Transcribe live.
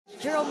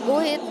Jerome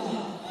Buhit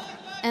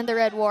and the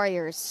Red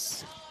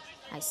Warriors.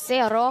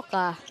 Isaiah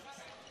Roca.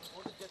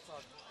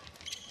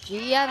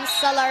 Jian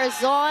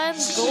Salarzon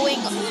going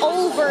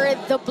over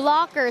the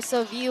blockers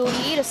of UE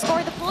to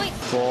score the point.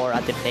 For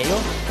Ateneo.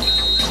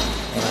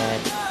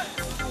 And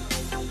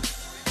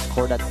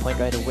score that point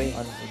right away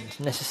on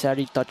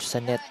necessary touch sa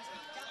net.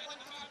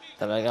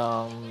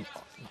 Talagang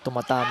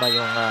tumatama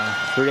yung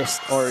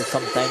wrist or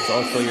sometimes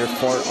also your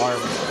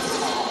forearm.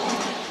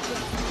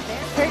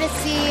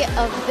 Courtesy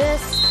of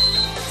this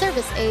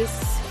service ace.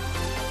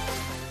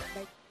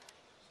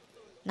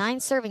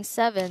 9 serving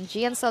 7.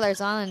 Jian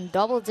Salarzon in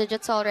double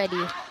digits already.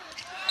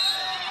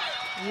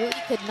 You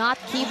could not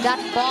keep that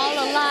ball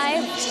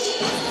alive.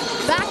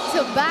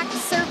 Back-to-back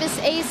service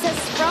aces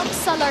from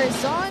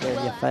Salarzon.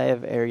 Area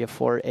 5, Area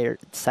 4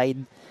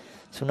 side.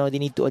 So now they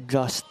need to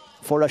adjust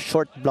for a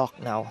short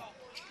block now.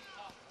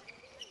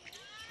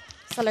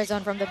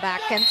 Salarzon from the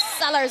back, and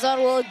Salarzon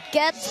will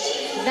get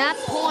that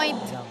point.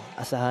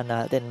 Asahan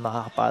natin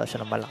makakapalo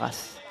siya ng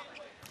malakas.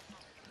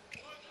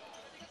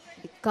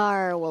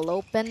 Vicar will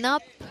open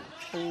up.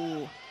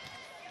 Ooh.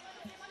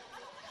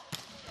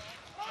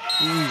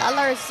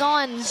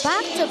 Salarzon,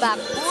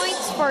 back-to-back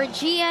points for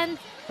Jian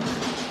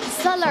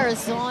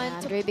Salarzon.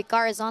 Andre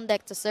Vicar is on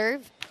deck to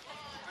serve.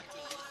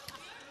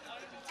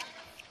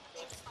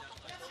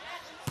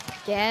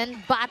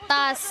 Again,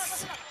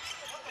 Batas.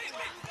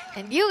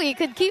 And Yui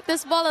could keep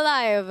this ball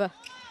alive.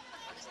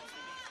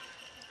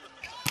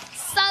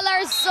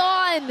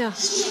 Salarzon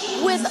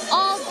with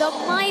all the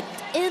might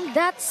in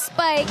that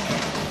spike.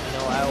 You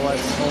know, I was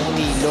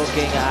only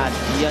looking at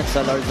Jian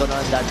Salarzon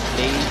on that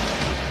play.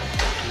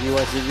 He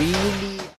was really